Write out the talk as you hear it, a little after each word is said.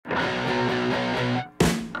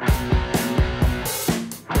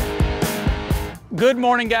Good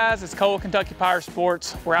morning, guys. It's Cole, Kentucky Power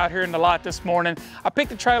Sports. We're out here in the lot this morning. I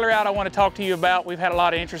picked a trailer out I want to talk to you about. We've had a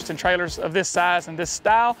lot of interest in trailers of this size and this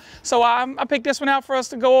style, so I picked this one out for us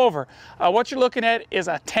to go over. What you're looking at is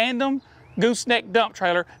a tandem gooseneck dump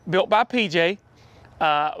trailer built by PJ.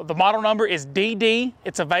 The model number is DD.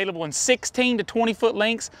 It's available in 16 to 20 foot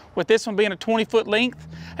lengths, with this one being a 20 foot length.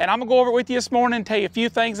 And I'm gonna go over it with you this morning and tell you a few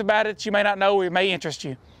things about it that you may not know or may interest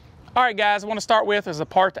you. All right, guys, I want to start with is the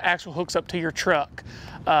part that actually hooks up to your truck.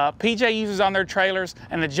 PJ uses on their trailers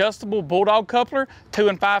an adjustable bulldog coupler, 2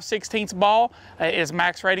 5/16 ball. It is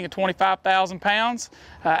max rating of 25,000 pounds.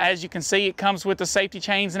 As you can see, it comes with the safety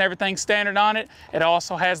chains and everything standard on it. It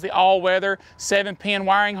also has the all-weather 7-pin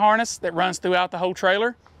wiring harness that runs throughout the whole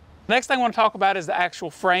trailer. Next thing I want to talk about is the actual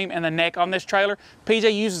frame and the neck on this trailer. PJ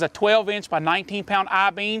uses a 12-inch by 19-pound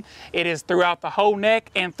I-beam. It is throughout the whole neck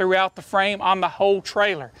and throughout the frame on the whole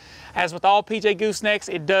trailer. As with all PJ goosenecks,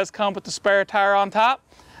 it does come with the spare tire on top.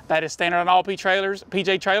 That is standard on all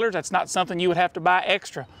PJ trailers. That's not something you would have to buy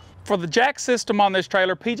extra. For the jack system on this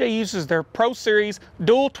trailer, PJ uses their Pro Series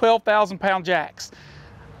dual 12,000-pound jacks.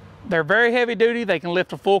 They're very heavy duty. They can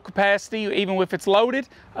lift to full capacity even if it's loaded.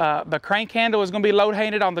 The crank handle is going to be load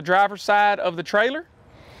handed on the driver's side of the trailer.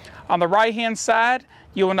 On the right hand side,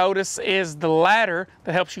 you'll notice is the ladder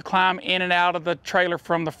that helps you climb in and out of the trailer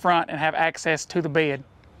from the front and have access to the bed.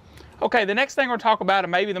 Okay, the next thing we're going to talk about,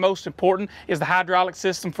 and maybe the most important, is the hydraulic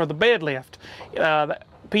system for the bed lift.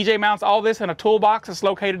 PJ mounts all this in a toolbox that's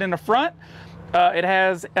located in the front. It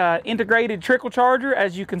has integrated trickle charger,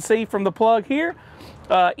 as you can see from the plug here.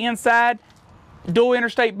 Inside, dual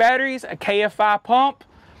interstate batteries, a KFI pump.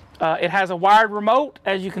 It has a wired remote.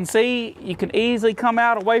 As you can see, you can easily come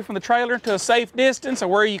out away from the trailer to a safe distance or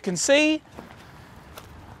where you can see.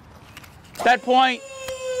 At that point,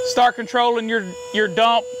 start controlling your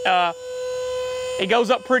dump. It goes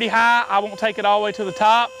up pretty high. I won't take it all the way to the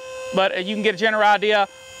top, but you can get a general idea.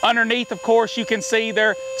 Underneath, of course, you can see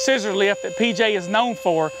their scissor lift that PJ is known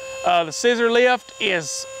for. The scissor lift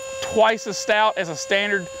is twice as stout as a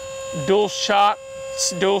standard dual shock,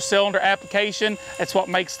 dual cylinder application. That's what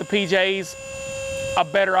makes the PJs a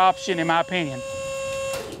better option, in my opinion.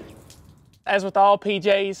 As with all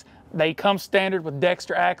PJs, they come standard with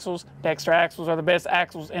Dexter axles. Dexter axles are the best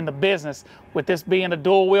axles in the business. With this being a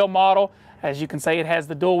dual wheel model, as you can see, it has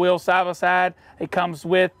the dual wheel side by side. It comes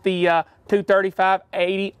with the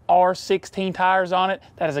 235/80 R16 tires on it.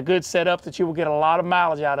 That is a good setup that you will get a lot of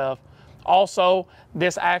mileage out of. Also,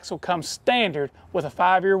 this axle comes standard with a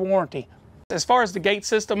 5-year warranty. As far as the gate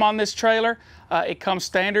system on this trailer, it comes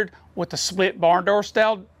standard with the split barn door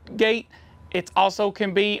style gate. It also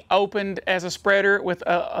can be opened as a spreader with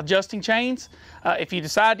adjusting chains. If you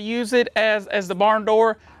decide to use it as the barn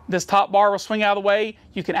door, this top bar will swing out of the way.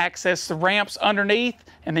 You can access the ramps underneath,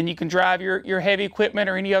 and then you can drive your heavy equipment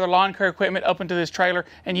or any other lawn care equipment up into this trailer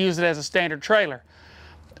and use it as a standard trailer.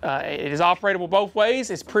 It is operable both ways.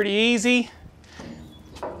 It's pretty easy.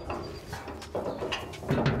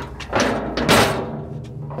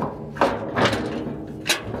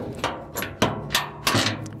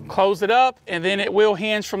 Close it up, and then it will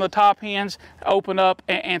hinge from the top hinge, open up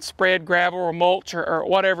and spread gravel or mulch or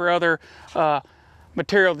whatever other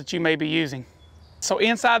material that you may be using. So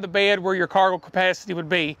inside the bed where your cargo capacity would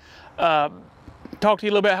be, talk to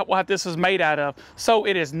you a little bit about what this is made out of. So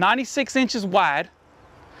it is 96 inches wide.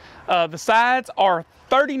 The sides are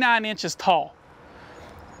 39 inches tall.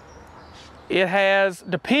 It has,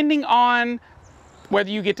 depending on whether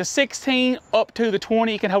you get to 16 up to the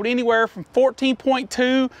 20, it can hold anywhere from 14.2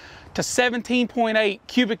 to 17.8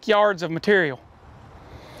 cubic yards of material.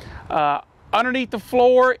 Underneath the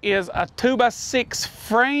floor is a 2x6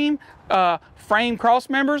 frame cross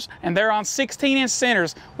members, and they're on 16-inch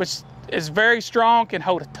centers, which is very strong, can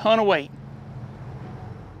hold a ton of weight.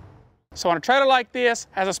 So on a trailer like this,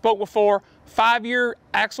 as I spoke before, 5-year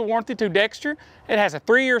axle warranty to Dexter. It has a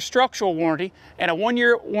 3-year structural warranty and a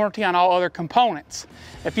 1-year warranty on all other components.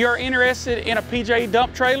 If you are interested in a PJ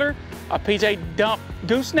dump trailer, a PJ dump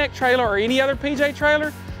gooseneck trailer, or any other PJ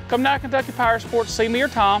trailer, come down to Kentucky Power Sports, see me or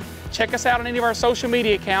Tom. Check us out on any of our social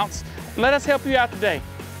media accounts. Let us help you out today.